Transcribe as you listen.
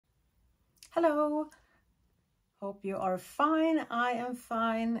Hello, hope you are fine. I am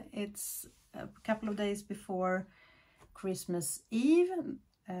fine. It's a couple of days before Christmas Eve.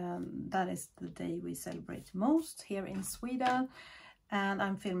 That is the day we celebrate most here in Sweden, and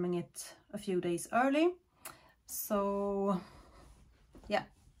I'm filming it a few days early. So yeah,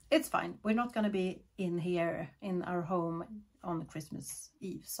 it's fine. We're not going to be in here in our home on Christmas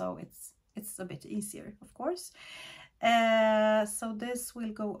Eve, so it's a bit easier, of course. So this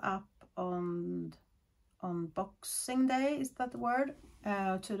will go up on Boxing Day, is that the word?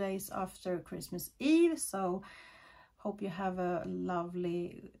 2 days after Christmas Eve. So hope you have a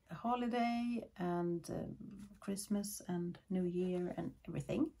lovely holiday and Christmas and New Year and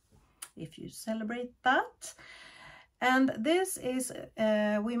everything, if you celebrate that. And this is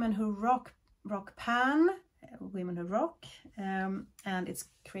Women Who Rock Pan, Women Who Rock, and it's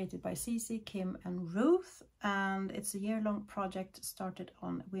created by Cece, Kim and Ruth, and it's a year-long project started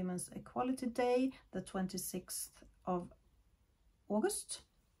on Women's Equality Day, the 26th of August.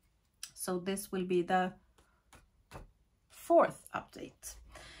 So this will be the 4th update.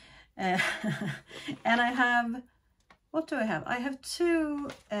 And I have, what do I have? I have 2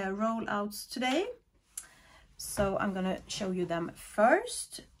 rollouts today. So I'm gonna show you them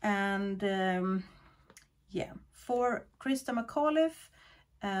first. And yeah, for Krista McAuliffe,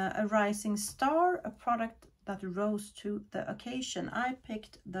 a rising star, a product that rose to the occasion. I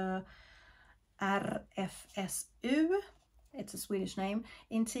picked the RFSU, it's a Swedish name,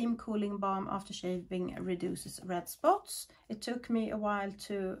 Intim Cooling Balm After Shaving Reduces Red Spots. It took me a while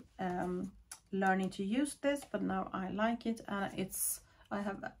to learning to use this, but now I like it, and I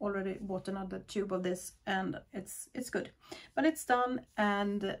have already bought another tube of this, and it's good. But it's done,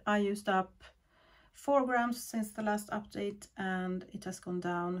 and I used up 4 grams since the last update, and it has gone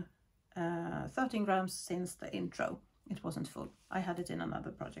down 13 grams since the intro. It wasn't full. I had it in another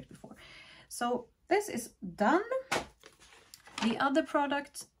project before. So this is done. The other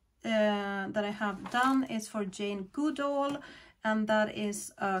product that I have done is for Jane Goodall, and that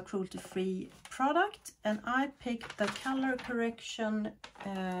is a cruelty-free product. And I picked the color correction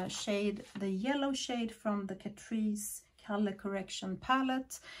shade, the yellow shade from the Catrice color correction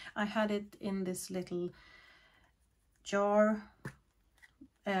palette. I had it in this little jar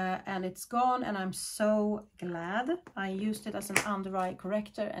and it's gone, and I'm so glad. I used it as an under eye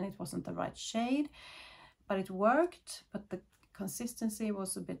corrector and it wasn't the right shade, but it worked. But the consistency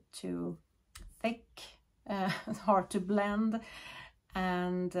was a bit too thick, hard to blend,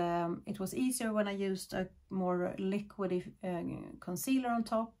 and it was easier when I used a more liquidy concealer on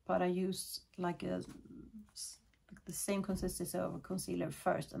top, but I used like the same consistency of a concealer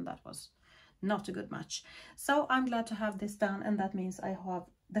first, and that was not a good match. So I'm glad to have this done, and that means I have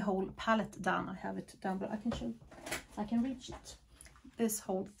the whole palette done. I have it done, but I can reach it. This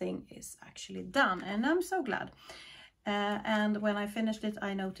whole thing is actually done, and I'm so glad. And when I finished it,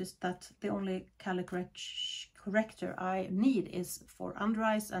 I noticed that the only color corrector I need is for under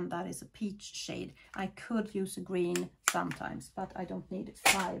eyes, and that is a peach shade. I could use a green sometimes, but I don't need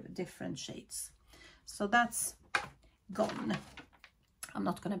 5 different shades. So that's gone. I'm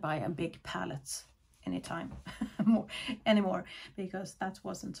not going to buy a big palette anytime anymore, because that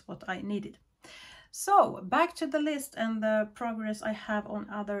wasn't what I needed. So back to the list and the progress I have on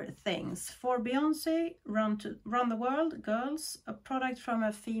other things. For Beyonce, Run the World Girls, a product from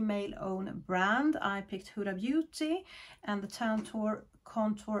a female-owned brand, I picked Huda Beauty and the Tantour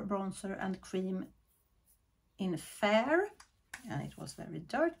Contour Bronzer and Cream in Fair, and it was very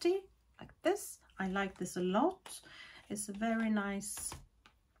dirty like this. I like this a lot. It's a very nice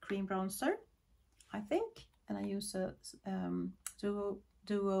cream bronzer, I think, and I use a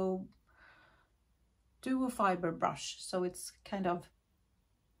duo fiber brush, so it's kind of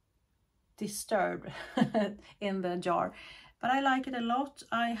disturbed in the jar, but I like it a lot.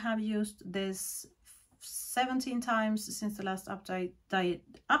 I have used this 17 times since the last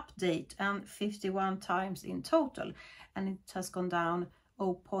update and 51 times in total, and it has gone down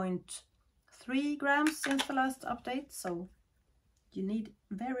 0.3 grams since the last update, so you need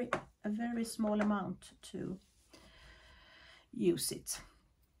a very small amount to use it.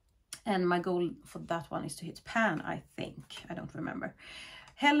 And my goal for that one is to hit pan, I think. I don't remember.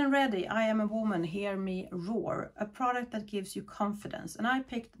 Helen Reddy, I Am a Woman, Hear Me Roar, a product that gives you confidence. And I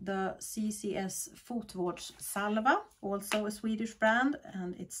picked the CCS Fotvårds Salva, also a Swedish brand,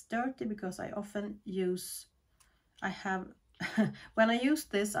 and it's dirty because I often use, when I use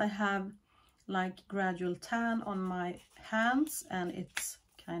this, I have like gradual tan on my hands, and it's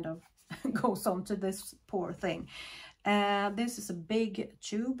kind of goes on to this poor thing. This is a big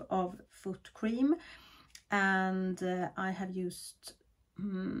tube of foot cream, and I have used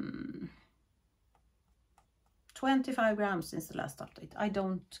 25 grams since the last update. I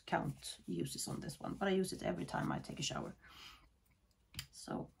don't count uses on this one, but I use it every time I take a shower.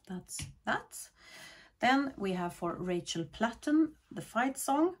 So that's that. Then we have for Rachel Platten, the Fight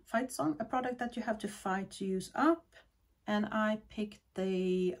Song, a product that you have to fight to use up. And I picked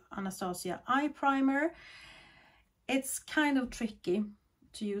the Anastasia Eye Primer. It's kind of tricky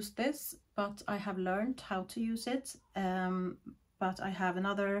to use this, but I have learned how to use it. But I have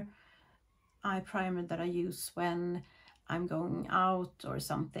another eye primer that I use when I'm going out or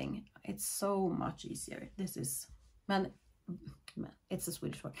something. It's so much easier. This is, it's a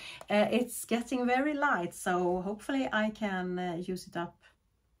Swedish word. It's getting very light, so hopefully I can use it up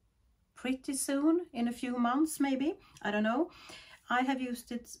pretty soon, in a few months maybe. I don't know. I have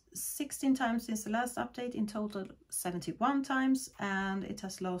used it 16 times since the last update, in total 71 times, and it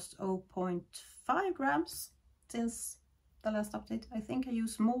has lost 0.5 grams since the last update. I think I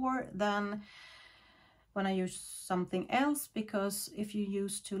use more than when I use something else, because if you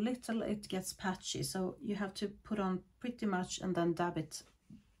use too little it gets patchy, so you have to put on pretty much and then dab it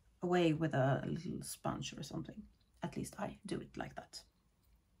away with a little sponge or something. At least I do it like that.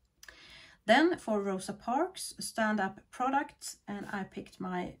 Then for Rosa Parks, a stand-up product, and I picked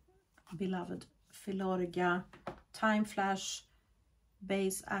my beloved Filorga Time Flash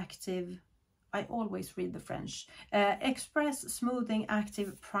Base Active, I always read the French, Express Smoothing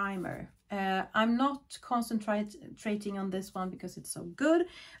Active Primer. I'm not concentrating on this one because it's so good.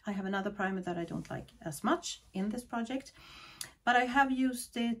 I have another primer that I don't like as much in this project, but I have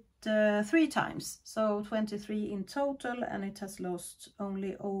used it 3 times, so 23 in total, and it has lost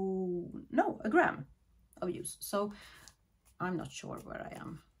only a gram of use. So I'm not sure where I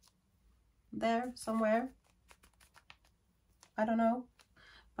am. There somewhere, I don't know,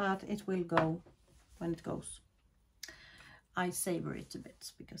 but it will go when it goes. I savor it a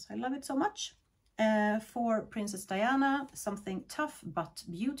bit because I love it so much. For Princess Diana, something tough but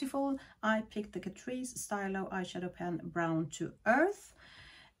beautiful, I picked the Catrice Stylo eyeshadow pen Brown to Earth,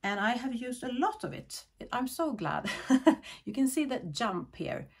 and I have used a lot of it. I'm so glad. You can see that jump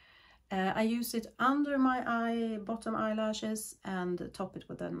here. I use it under my bottom eyelashes and top it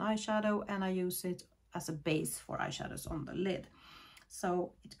with an eyeshadow, and I use it as a base for eyeshadows on the lid.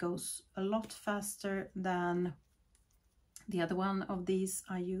 So it goes a lot faster than the other one of these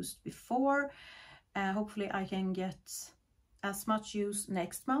I used before. Hopefully I can get as much use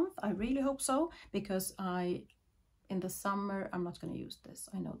next month. I really hope so, because in the summer I'm not going to use this.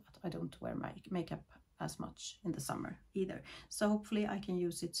 I know that I don't wear my makeup as much in the summer either. So hopefully I can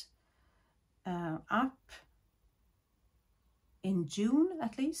use it up in June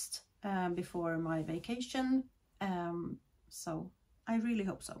at least, before my vacation. So I really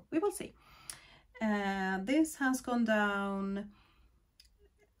hope so. We will see. This has gone down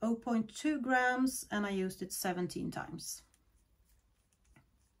 0.2 grams, and I used it 17 times.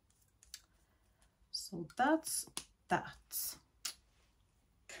 So that's that.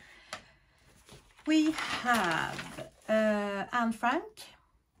 We have Anne Frank,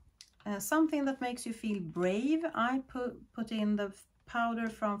 something that makes you feel brave. I put in the powder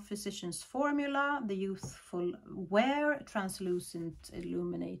from Physicians Formula, the Youthful Wear Translucent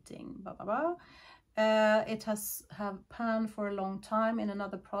Illuminating blah blah blah. It has pan for a long time in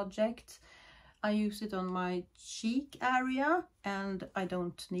another project. I use it on my cheek area and I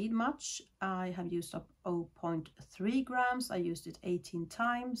don't need much. I have used up 0.3 grams. I used it 18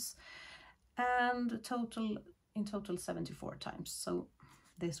 times and in total 74 times. So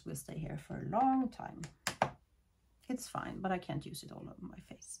this will stay here for a long time. It's fine, but I can't use it all over my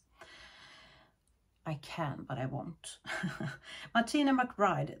face. I can, but I won't. Martina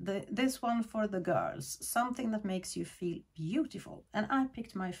McBride, this one for the girls, something that makes you feel beautiful. And I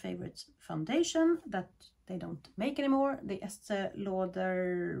picked my favorite foundation that they don't make anymore, the Estee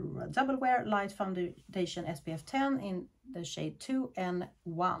Lauder Double Wear Light Foundation SPF 10 in the shade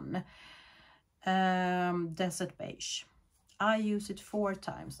 2N1, Desert Beige. I use it 4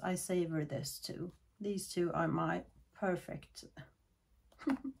 times. I savor this too. These two are my perfect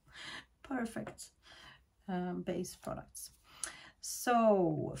base products.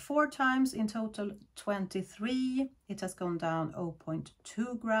 So 4 times in total 23. It has gone down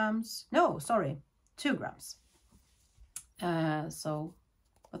 0.2 grams. No, sorry, 2 grams.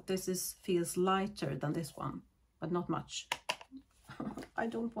 But this feels lighter than this one, but not much. I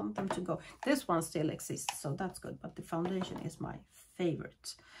don't want them to go. This one still exists, so that's good, but the foundation is my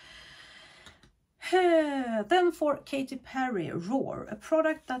favorite. Then for Katy Perry, Roar, a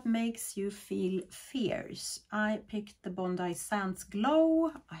product that makes you feel fierce. I picked the Bondi Sands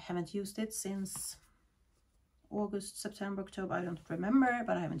Glow. I haven't used it since August, September, October, I don't remember,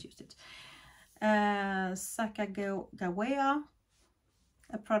 but I haven't used it. Sacagawea,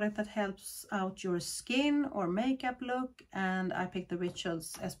 a product that helps out your skin or makeup look, and I picked the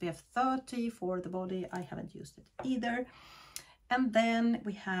Rituals SPF 30 for the body. I haven't used it either. And then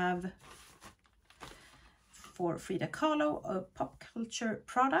we have for Frida Kahlo a pop culture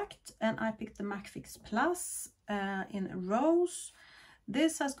product, and I picked the MAC Fix Plus in Rose.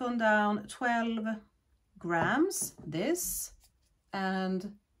 This has gone down 12 grams, this,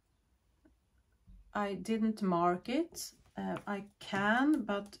 and I didn't mark it. I can,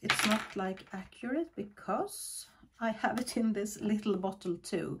 but it's not like accurate because I have it in this little bottle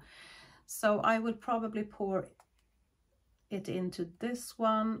too. So I will probably pour it into this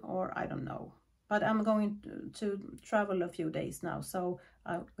one, or I don't know. But I'm going to travel a few days now, so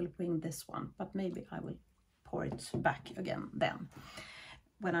I will bring this one. But maybe I will pour it back again then,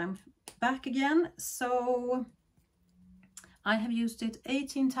 when I'm back again. So I have used it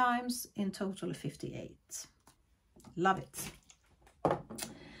 18 times, in total 58. Love it.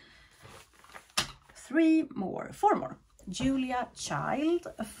 4 more. Julia Child,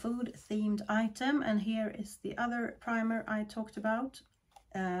 a food themed item, and here is the other primer I talked about.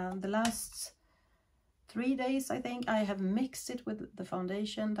 The last 3 days, I think, I have mixed it with the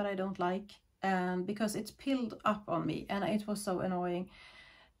foundation that I don't like, and because it's peeled up on me and it was so annoying.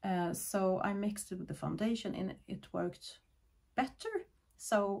 So I mixed it with the foundation and it worked better.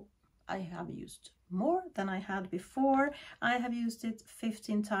 So I have used more than I had before. I have used it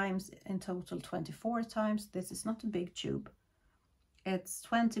 15 times, in total 24 times. This is not a big tube. It's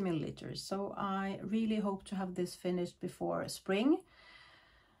 20 milliliters. So I really hope to have this finished before spring,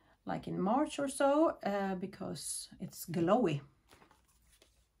 like in March or so, because it's glowy.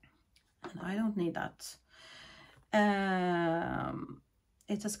 And I don't need that.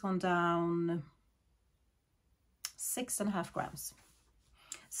 It has gone down 6.5 grams.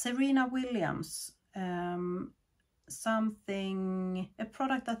 Serena Williams, a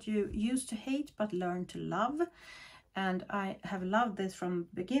product that you used to hate but learned to love, and I have loved this from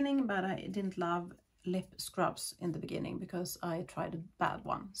the beginning, but I didn't love lip scrubs in the beginning because I tried a bad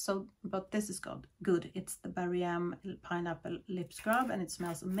one. So, but this is good. It's the Bariam Pineapple Lip Scrub, and it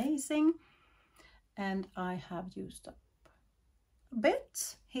smells amazing, and I have used up a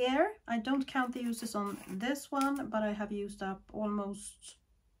bit here. I don't count the uses on this one, but I have used up almost,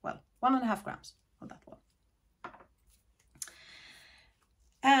 well, 1.5 grams of that one.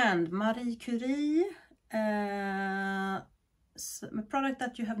 And Marie Curie, a product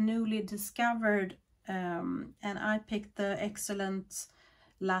that you have newly discovered, and I picked the Excellent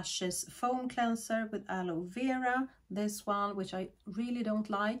Lashes Foam Cleanser with aloe vera, this one, which I really don't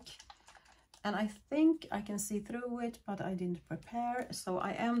like, and I think I can see through it, but I didn't prepare, so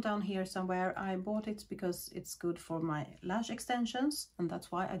I am down here somewhere. I bought it because it's good for my lash extensions, and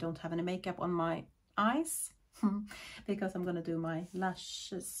that's why I don't have any makeup on my eyes because I'm gonna do my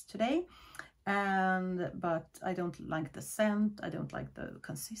lashes today. But I don't like the scent, I don't like the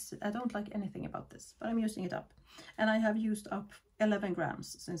consistency, I don't like anything about this, but I'm using it up, and I have used up 11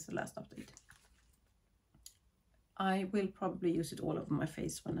 grams since the last update. I will probably use it all over my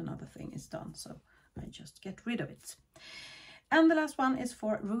face when another thing is done, so I just get rid of it. And the last one is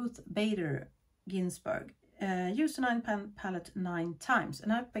for Ruth Bader Ginsburg. Used the 9 palette 9 times,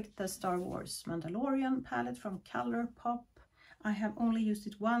 and I picked the Star Wars Mandalorian palette from Colourpop. I have only used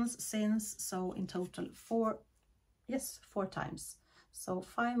it once since, so in total 4 times. So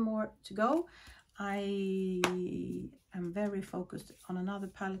 5 more to go. I am very focused on another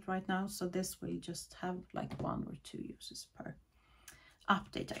palette right now, so this will just have like 1 or 2 uses per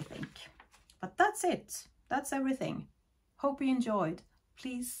update, I think. But that's it. That's everything. Hope you enjoyed.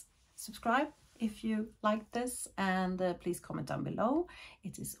 Please subscribe if you liked this, and please comment down below.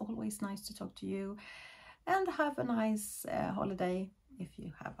 It is always nice to talk to you. And have a nice holiday if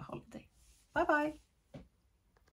you have a holiday. Bye bye.